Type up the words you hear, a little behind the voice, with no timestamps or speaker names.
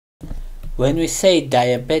When we say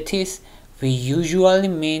diabetes, we usually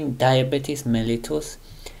mean diabetes mellitus,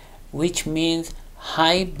 which means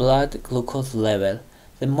high blood glucose level.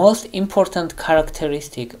 The most important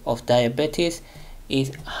characteristic of diabetes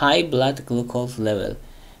is high blood glucose level,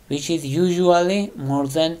 which is usually more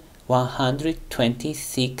than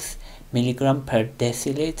 126 milligram per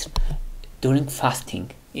deciliter during fasting.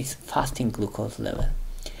 It's fasting glucose level.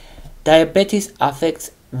 Diabetes affects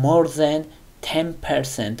more than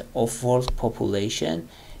 10% of world population.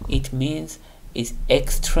 It means it's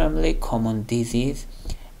extremely common disease,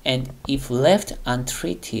 and if left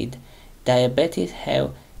untreated, diabetes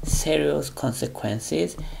have serious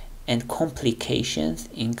consequences, and complications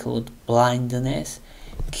include blindness,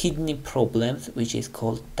 kidney problems, which is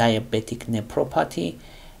called diabetic nephropathy,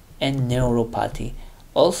 and neuropathy.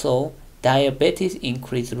 Also, diabetes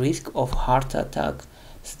increase risk of heart attack,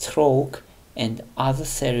 stroke, and other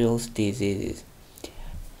serious diseases.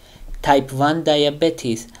 Type 1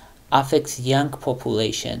 diabetes affects young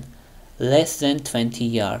population, less than 20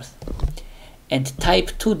 years. And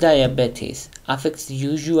type 2 diabetes affects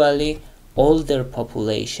usually older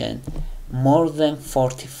population, more than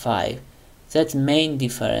 45. That main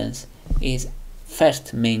difference is,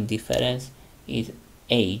 first main difference is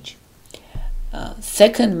age.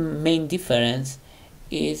 Second main difference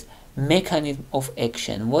is mechanism of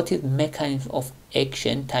action. What is mechanism of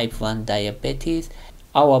action type 1 diabetes?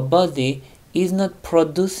 Our body is not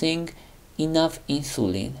producing enough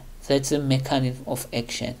insulin. That's the mechanism of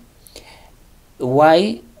action.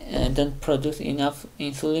 Why don't produce enough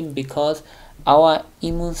insulin? Because our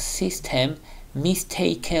immune system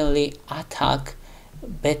mistakenly attack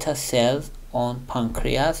beta cells on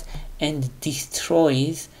pancreas and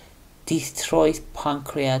destroys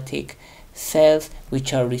pancreatic cells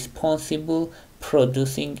which are responsible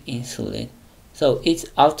producing insulin. So it's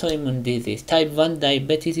autoimmune disease. Type 1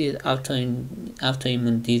 diabetes is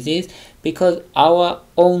autoimmune disease because our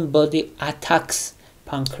own body attacks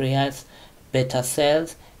pancreas beta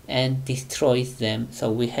cells and destroys them. So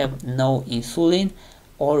we have no insulin,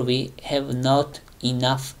 or we have not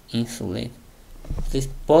enough insulin. These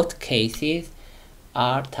both cases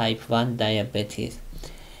are type 1 diabetes.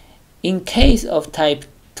 In case of type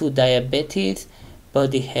 2 diabetes,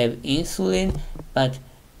 body have insulin, but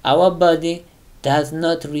our body does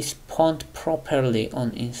not respond properly on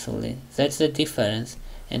insulin. That's the difference,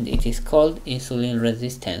 and it is called insulin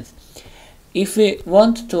resistance. If we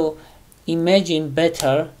want to imagine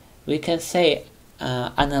better, we can say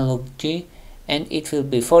analogy, and it will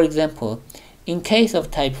be, for example, in case of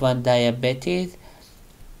type 1 diabetes,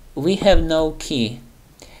 we have no key.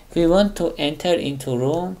 We want to enter into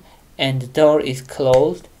room and the door is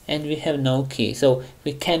closed and we have no key, so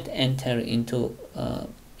we can't enter into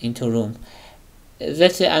room.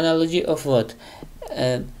 That's the analogy of what?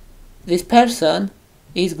 This person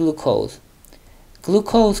is glucose.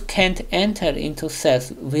 Glucose can't enter into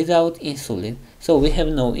cells without insulin. So we have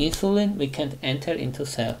no insulin, we can't enter into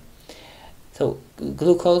cell. So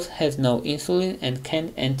glucose has no insulin and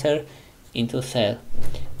can't enter into cell.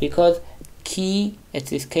 Because key at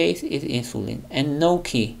this case is insulin, and no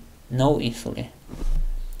key, no insulin.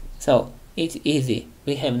 So it's easy.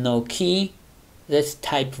 We have no key. That's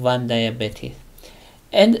type 1 diabetes.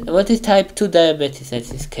 And what is type 2 diabetes at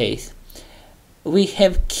this case? We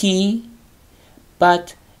have key,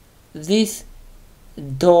 but this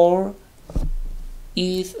door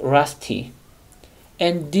is rusty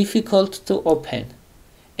and difficult to open,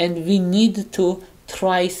 and we need to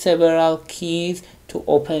try several keys to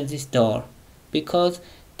open this door because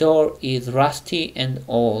door is rusty and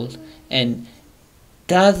old and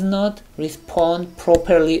does not respond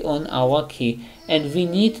properly on our key, and we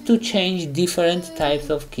need to change different types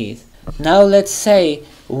of keys. Now let's say,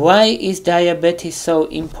 why is diabetes so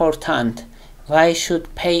important? Why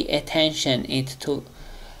should pay attention it to?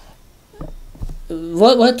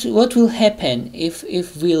 What will happen if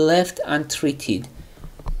we left untreated?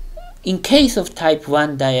 In case of type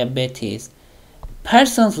 1 diabetes,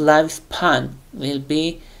 person's lifespan will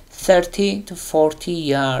be 30 to 40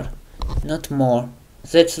 years, not more.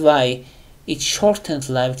 That's why it shortens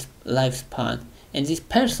lifespan, and this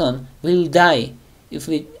person will die if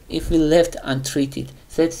we left untreated.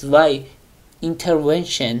 That's why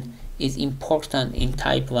intervention is important in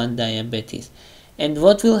type 1 diabetes. And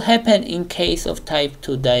what will happen in case of type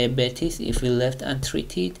 2 diabetes if we left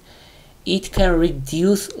untreated? It can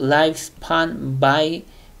reduce lifespan by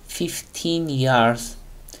 15 years,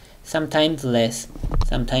 sometimes less,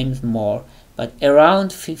 sometimes more, but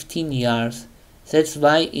around 15 years. That's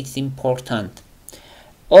why it's important.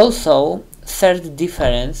 Also, third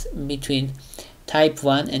difference between type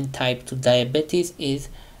 1 and type 2 diabetes is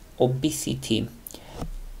obesity.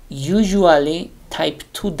 Usually type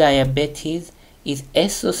 2 diabetes is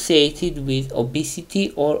associated with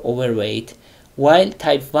obesity or overweight, while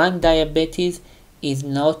type 1 diabetes is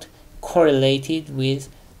not correlated with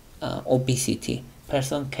obesity.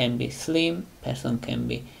 Person can be slim, person can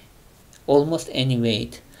be almost any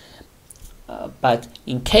weight. But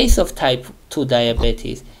in case of type 2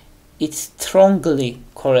 diabetes, it's strongly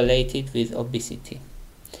correlated with obesity.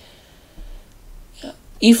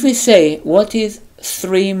 If we say what is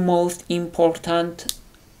 3 most important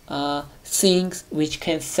things which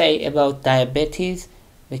can say about diabetes,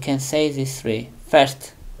 we can say these 3.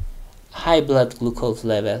 First, high blood glucose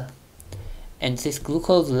level, and this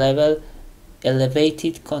glucose level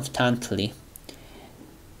elevated constantly.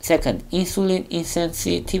 Second, insulin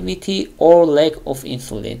insensitivity or lack of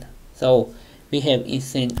insulin. So we have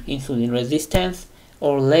insulin resistance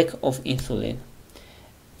or lack of insulin.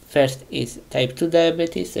 First is type 2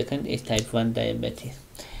 diabetes, second is type 1 diabetes.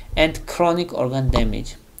 And chronic organ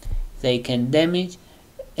damage. They can damage,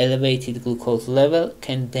 elevated glucose level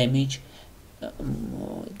can damage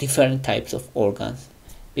different types of organs,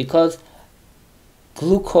 because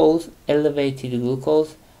glucose, elevated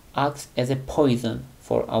glucose, acts as a poison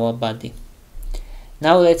for our body.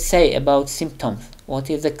 Now let's say about symptoms. What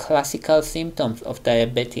is the classical symptoms of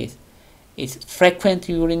diabetes? It's frequent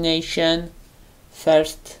urination,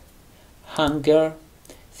 thirst, hunger.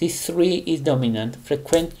 These 3 is dominant: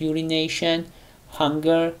 frequent urination,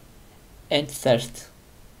 hunger, and thirst.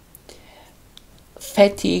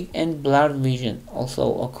 Fatigue and blurred vision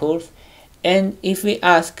also occurs. And if we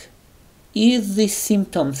ask, is this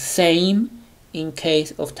symptom same in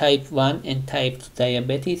case of type 1 and type 2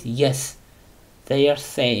 diabetes? Yes, they are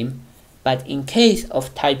same. But in case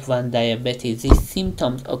of type 1 diabetes, these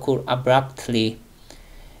symptoms occur abruptly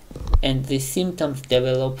and these symptoms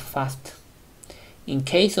develop fast. In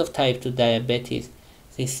case of type 2 diabetes,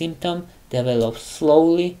 the symptom develops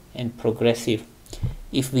slowly and progressive.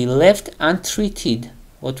 If we left untreated,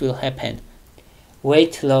 what will happen?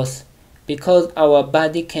 Weight loss, because our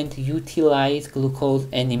body can't utilize glucose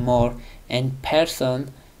anymore, and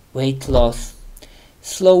person weight loss.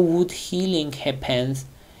 Slow wound healing happens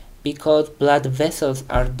because blood vessels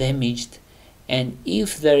are damaged, and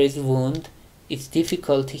if there is wound, it's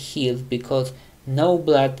difficult to heal because no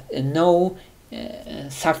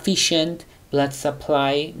sufficient blood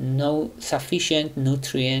supply, no sufficient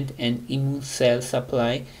nutrient and immune cell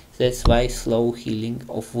supply. That's why slow healing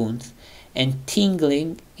of wounds. And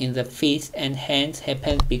tingling in the feet and hands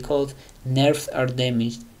happens because nerves are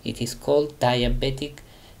damaged. It is called diabetic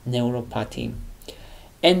neuropathy.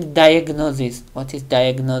 And diagnosis. What is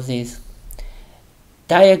diagnosis?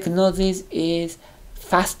 Diagnosis is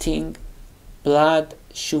fasting blood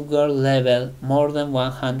sugar level more than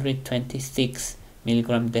 126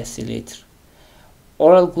 milligram deciliter.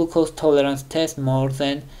 Oral glucose tolerance test more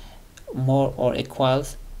or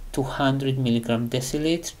equals 200 milligram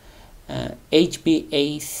deciliter.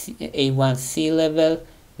 HbA1c level,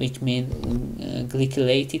 which means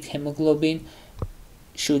glycolated hemoglobin,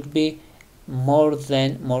 should be more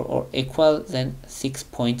or equal than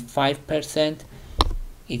 6.5%.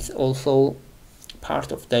 It's also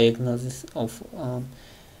part of diagnosis of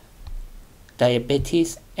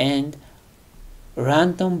diabetes. And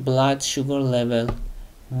random blood sugar level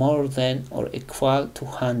more than or equal to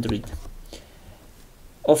 100.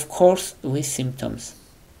 Of course, with symptoms.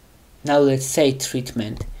 Now let's say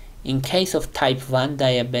treatment. In case of type 1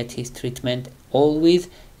 diabetes, treatment always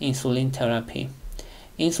insulin therapy.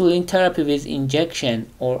 Insulin therapy with injection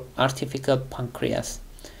or artificial pancreas.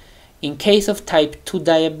 In case of type 2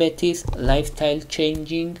 diabetes, lifestyle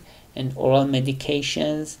changing and oral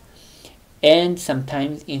medications, and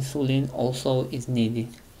sometimes insulin also is needed.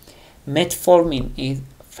 Metformin is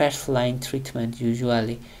first line treatment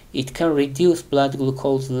usually. It can reduce blood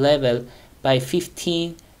glucose level by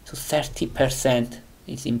 15 to 30%.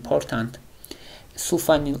 It's important.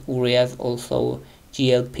 Sulfonylureas also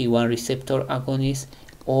GLP-1 receptor agonist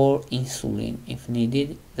or insulin if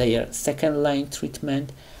needed. They are second line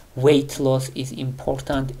treatment. Weight loss is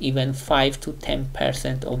important. Even 5 to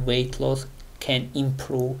 10% of weight loss can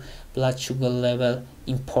improve blood sugar level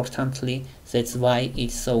importantly. That's why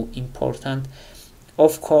it's so important.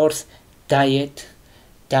 Of course, diet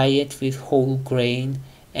with whole grain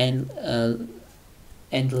and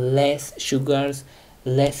less sugars,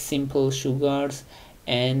 less simple sugars,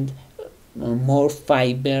 and more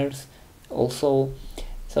fibers also.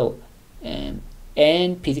 So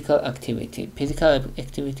and physical activity. Physical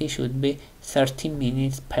activity should be 30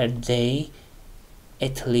 minutes per day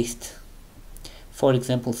at least. For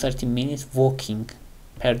example, 30 minutes walking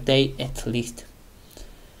per day at least.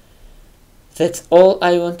 That's all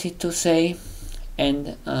I wanted to say,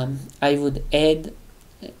 and I would add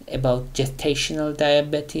about gestational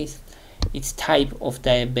diabetes. It's type of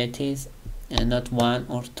diabetes, and not one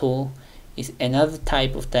or two. It's another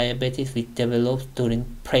type of diabetes which develops during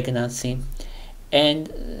pregnancy,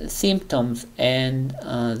 and symptoms and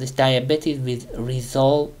this diabetes will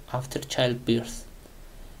resolve after childbirth.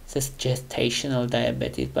 This gestational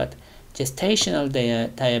diabetes, but gestational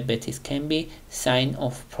diabetes can be sign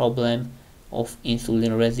of problem of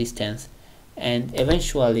insulin resistance, and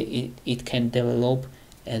eventually it can develop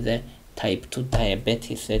as a type 2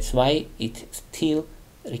 diabetes. That's why it still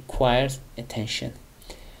requires attention.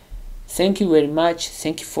 Thank you very much.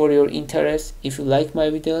 Thank you for your interest. If you like my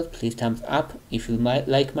videos, please thumbs up. If you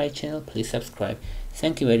like my channel, please subscribe.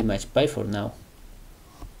 Thank you very much. Bye for now.